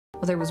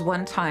Well, there was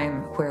one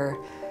time where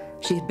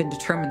she had been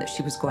determined that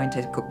she was going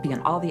to be in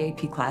all the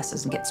AP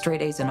classes and get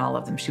straight A's in all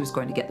of them. She was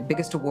going to get the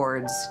biggest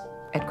awards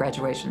at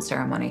graduation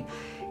ceremony.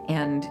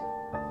 And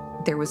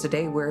there was a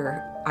day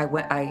where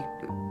I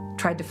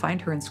tried to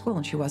find her in school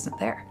and she wasn't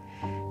there.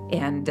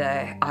 And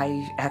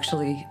I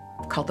actually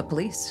called the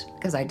police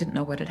because I didn't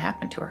know what had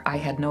happened to her. I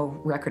had no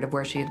record of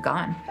where she had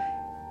gone,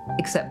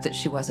 except that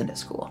she wasn't at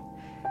school.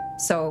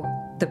 So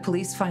the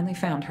police finally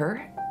found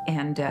her,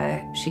 and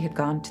she had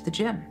gone to the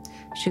gym.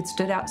 She had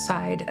stood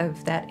outside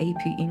of that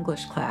AP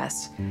English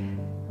class,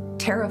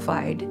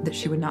 terrified that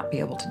she would not be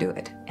able to do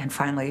it, and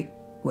finally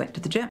went to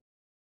the gym.